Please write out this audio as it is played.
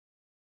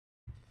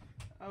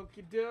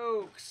Okie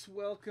dokes.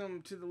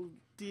 Welcome to the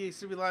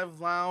DACB Live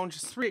Lounge.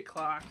 It's 3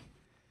 o'clock.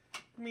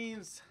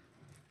 Means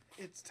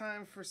it's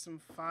time for some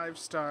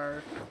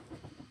 5-star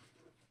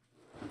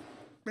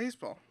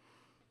baseball.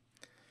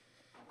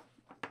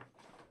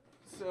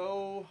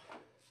 So,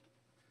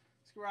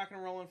 let's get rocking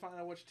and rolling, find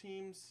out which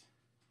teams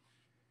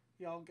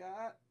y'all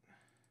got.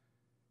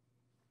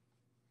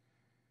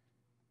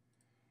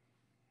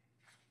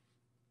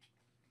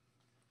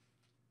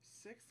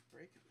 Sixth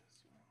break of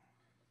this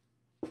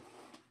one.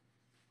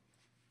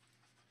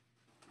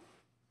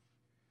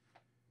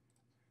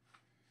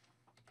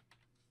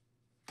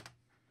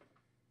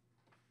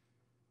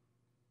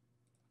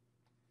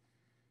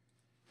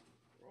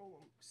 Roll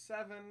them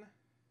 7.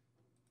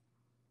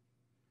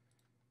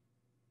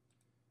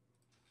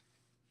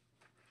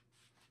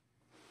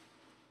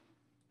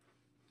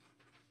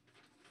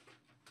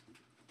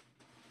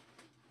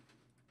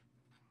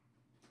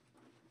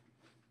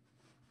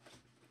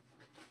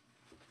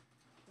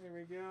 There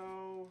we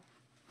go.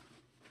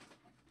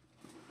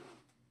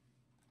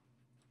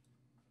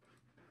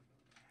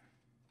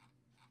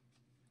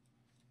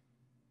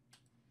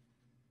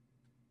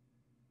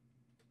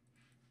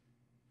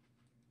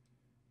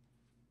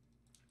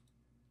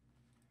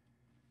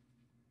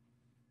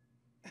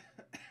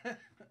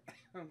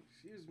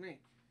 Excuse me.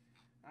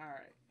 All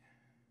right.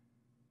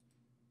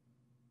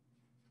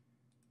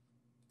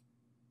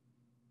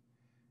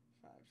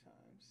 Five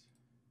times.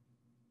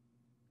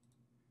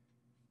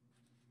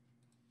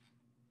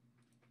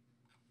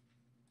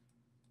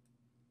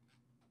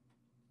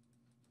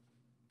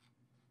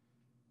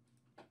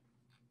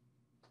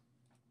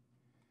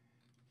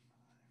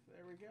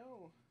 There we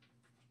go.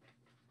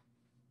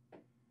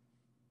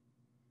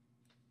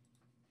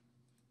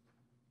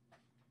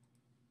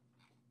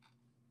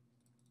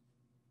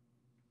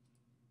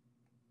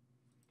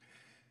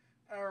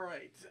 All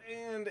right,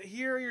 and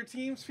here are your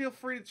teams. Feel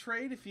free to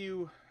trade if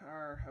you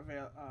are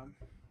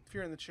if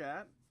you're in the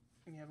chat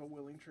and you have a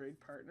willing trade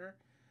partner.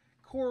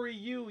 Corey,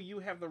 you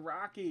have the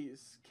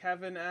Rockies.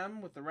 Kevin M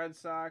with the Red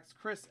Sox.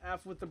 Chris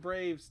F with the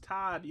Braves.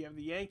 Todd, you have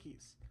the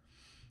Yankees.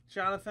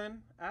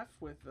 Jonathan F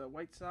with the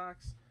White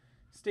Sox.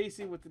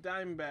 Stacy with the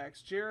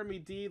Diamondbacks. Jeremy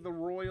D the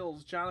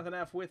Royals. Jonathan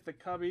F with the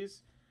Cubbies.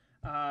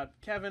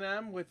 Kevin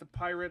M with the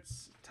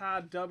Pirates.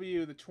 Todd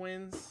W the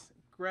Twins.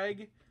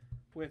 Greg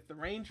with the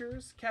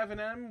Rangers. Kevin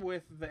M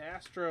with the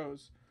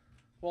Astros.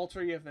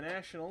 Walter, you have the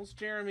Nationals.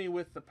 Jeremy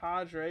with the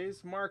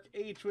Padres. Mark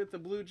H with the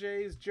Blue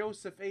Jays.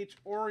 Joseph H,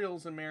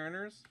 Orioles and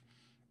Mariners.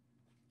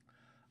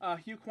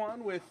 Hugh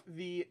Kwan with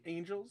the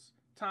Angels.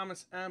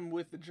 Thomas M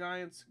with the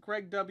Giants.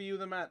 Greg W,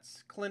 the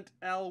Mets. Clint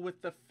L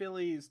with the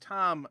Phillies.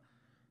 Tom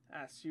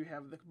S, you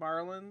have the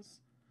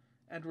Marlins.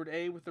 Edward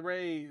A with the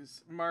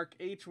Rays. Mark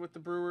H with the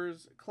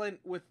Brewers.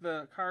 Clint with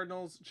the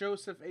Cardinals.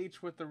 Joseph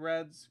H with the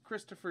Reds.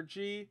 Christopher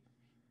G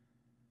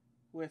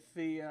with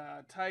the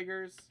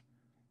Tigers.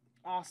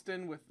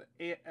 Austin with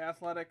the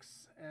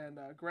Athletics. And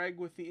Greg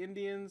with the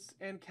Indians.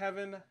 And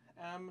Kevin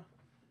M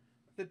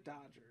the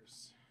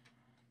Dodgers.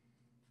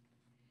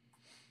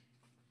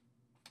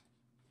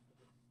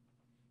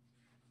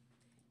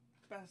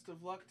 Best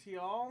of luck to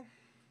y'all.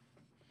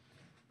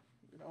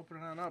 I'm going to open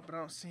it on up, but I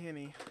don't see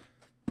any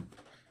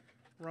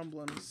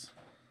rumblings.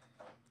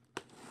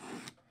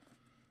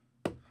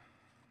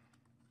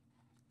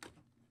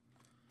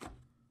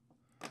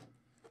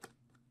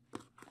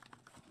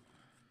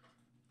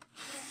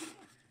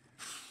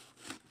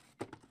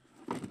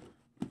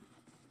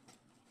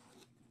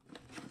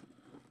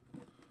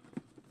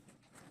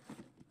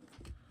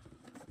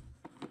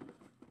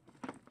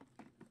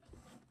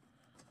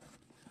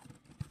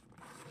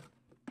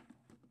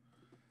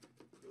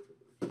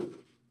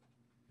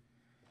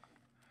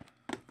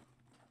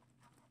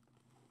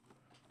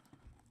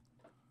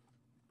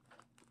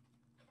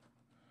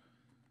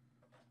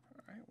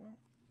 Well,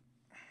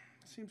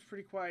 seems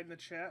pretty quiet in the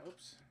chat.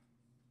 Oops.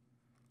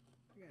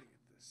 I gotta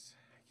get this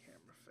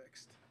camera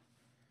fixed.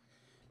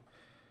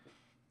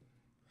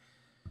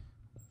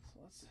 So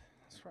let's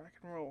rock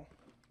and roll.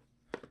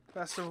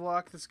 Best of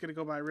luck. This is gonna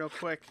go by real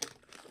quick.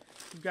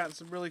 We've gotten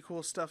some really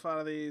cool stuff out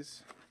of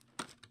these.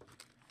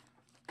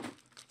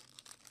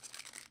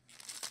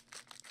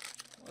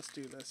 Let's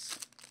do this.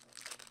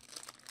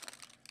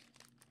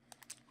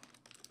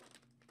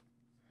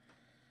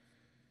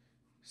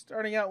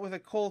 Starting out with a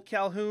Cole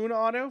Calhoun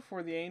auto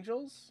for the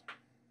Angels.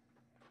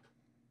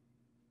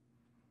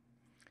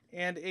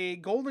 And a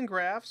Golden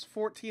Graphs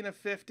 14 of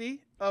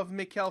 50 of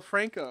Maikel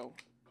Franco.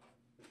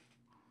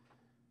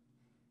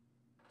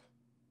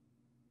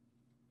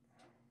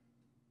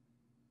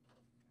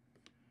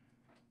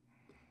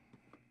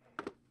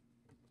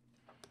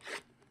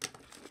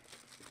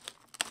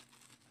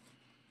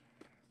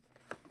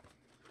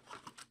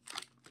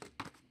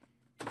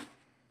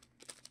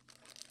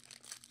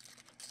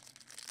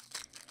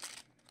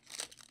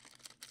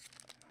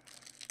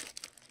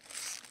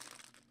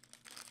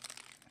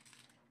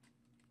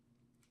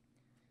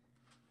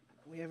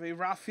 We have a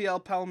Rafael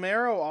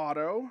Palmeiro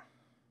auto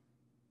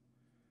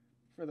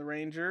for the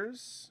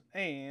Rangers.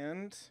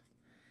 And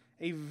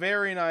A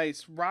very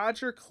nice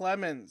Roger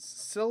Clemens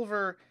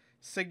silver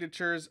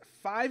signatures,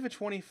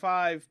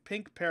 5/25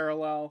 pink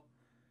parallel.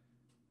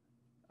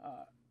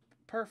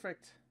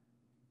 Perfect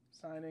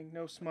signing,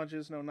 no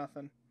smudges, no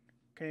nothing.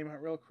 Came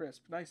out real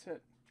crisp. Nice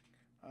hit,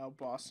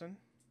 Boston.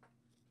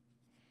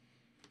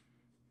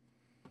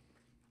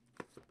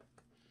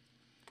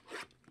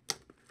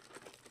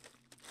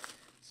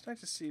 It's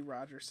nice to see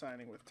Roger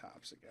signing with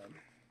Topps again.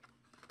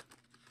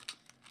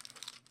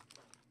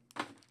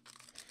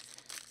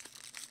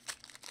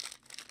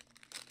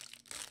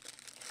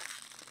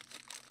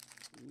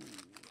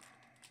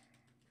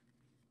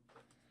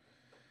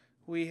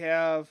 We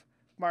have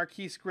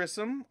Marquise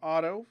Grissom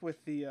auto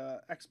with the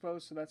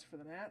Expos, so that's for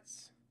the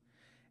Nats.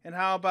 And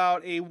how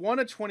about a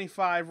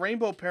 1/25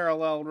 rainbow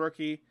parallel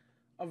rookie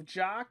of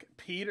Jock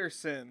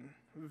Peterson?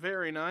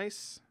 Very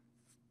nice.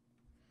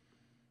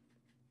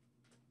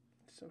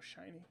 So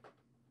shiny.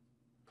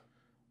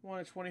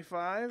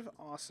 1/25,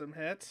 awesome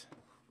hit.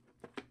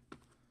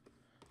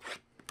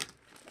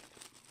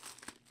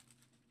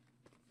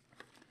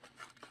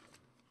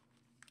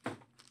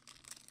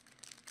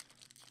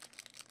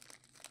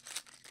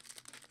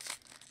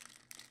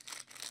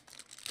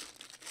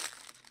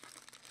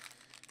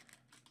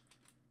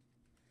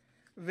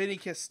 Vinny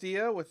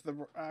Castilla with the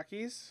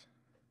Rockies.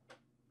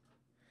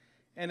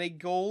 And a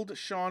gold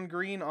Sean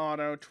Green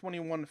auto,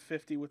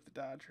 21/50 with the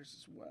Dodgers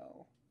as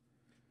well.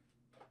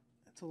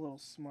 It's a little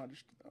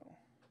smudged, though.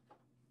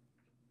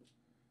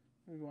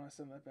 We want to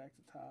send that back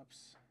to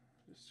Topps.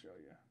 Just show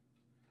you.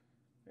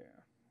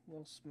 Yeah, a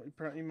little smudge.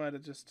 You might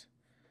have just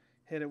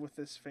hit it with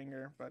this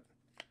finger, but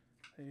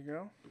there you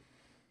go.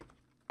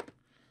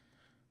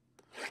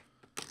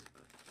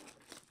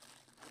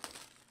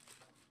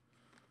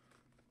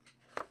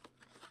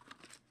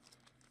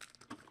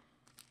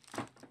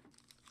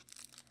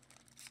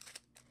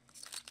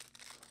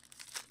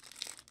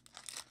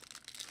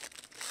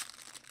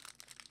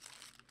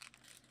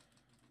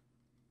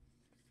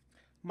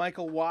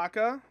 Michael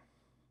Wacha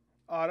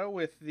auto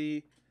with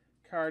the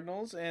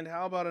Cardinals. And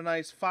how about a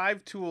nice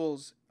 5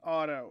 tools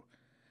auto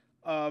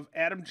of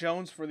Adam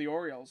Jones for the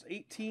Orioles.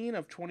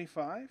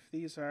 18/25.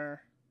 These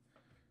are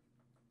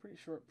pretty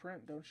short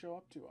print. Don't show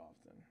up too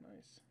often.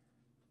 Nice.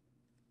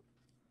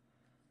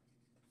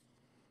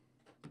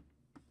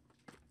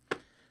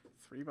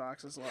 Three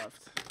boxes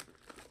left.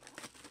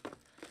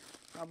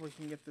 Probably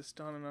can get this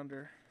done in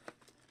under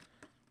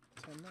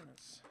 10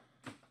 minutes.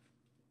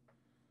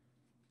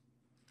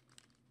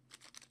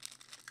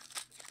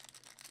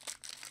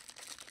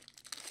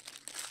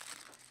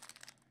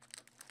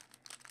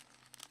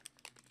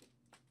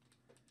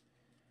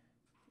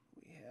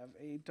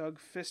 A Doug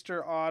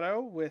Fister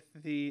auto with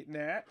the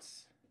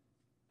Nats.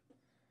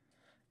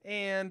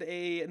 And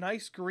a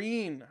nice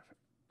green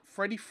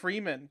Freddie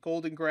Freeman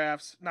Golden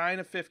Graphs,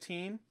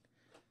 9/15.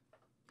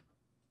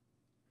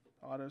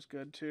 Auto's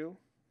good too.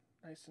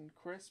 Nice and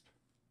crisp.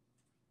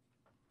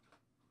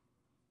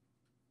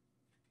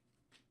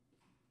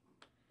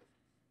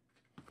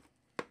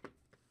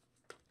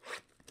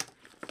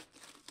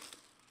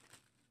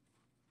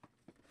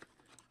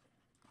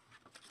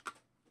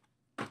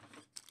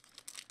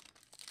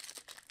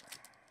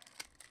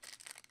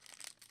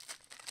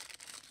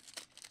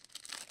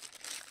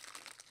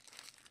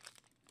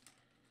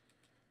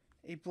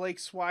 A Blake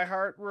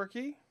Swihart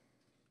rookie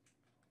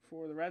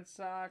for the Red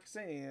Sox,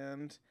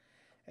 and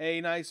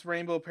a nice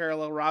rainbow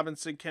parallel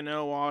Robinson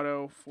Cano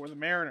auto for the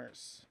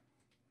Mariners.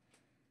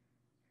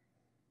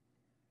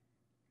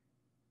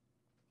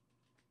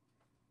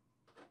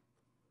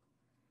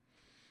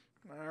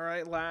 All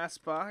right,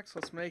 last box.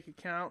 Let's make it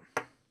count.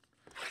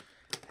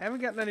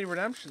 Haven't gotten any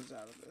redemptions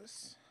out of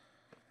this.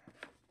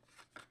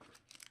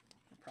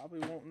 Probably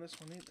won't in this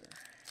one either.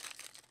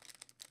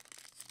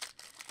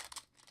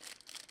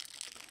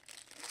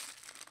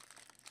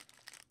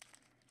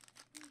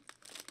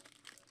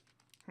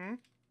 John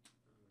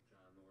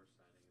Moore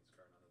signing his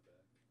card on the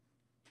back.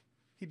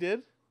 He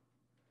did?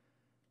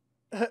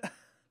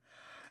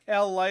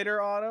 Al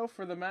Leiter auto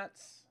for the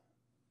Mets.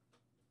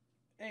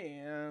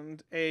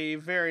 And a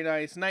very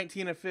nice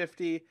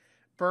 19/50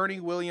 Bernie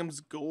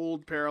Williams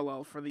gold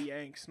parallel for the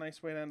Yanks.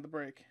 Nice way to end the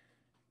break.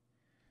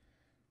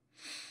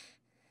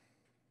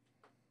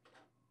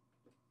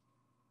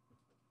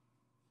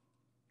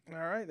 All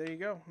right, there you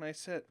go.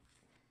 Nice hit.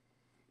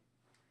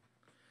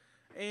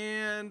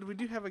 And we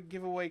do have a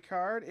giveaway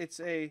card. It's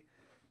a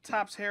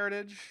Topps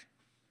Heritage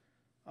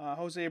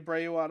Jose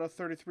Abreu auto,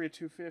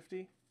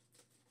 33/250.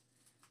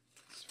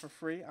 It's for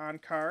free on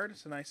card.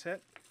 It's a nice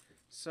hit.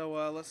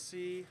 So let's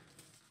see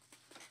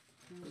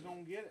who's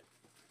going to get it.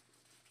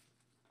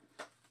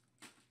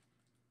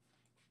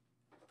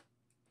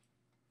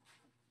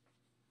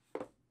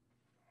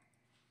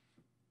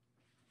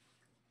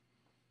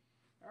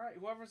 All right,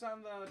 whoever's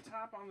on the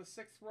top on the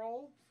 6th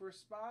roll,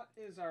 first spot,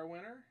 is our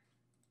winner.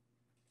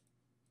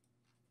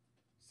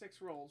 6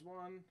 rolls.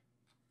 1,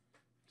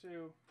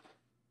 2,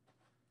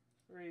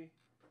 3,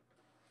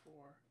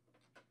 4,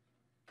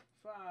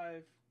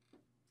 5.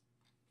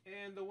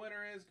 And the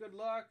winner is, good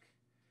luck,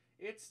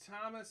 it's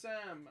Thomas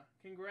M.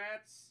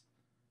 Congrats,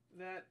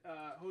 that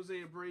Jose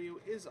Abreu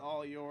is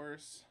all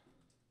yours.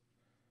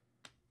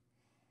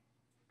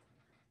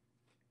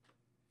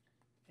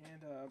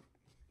 And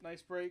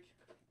nice break.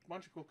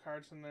 Bunch of cool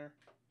cards in there.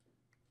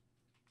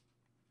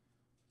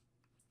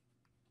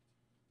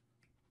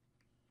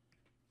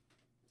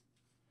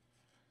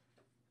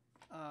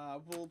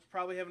 We'll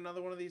probably have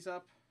another one of these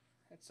up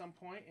at some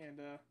point, and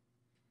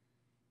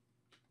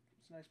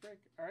it's a nice break.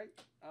 All right,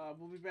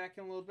 we'll be back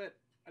in a little bit.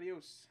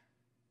 Adios.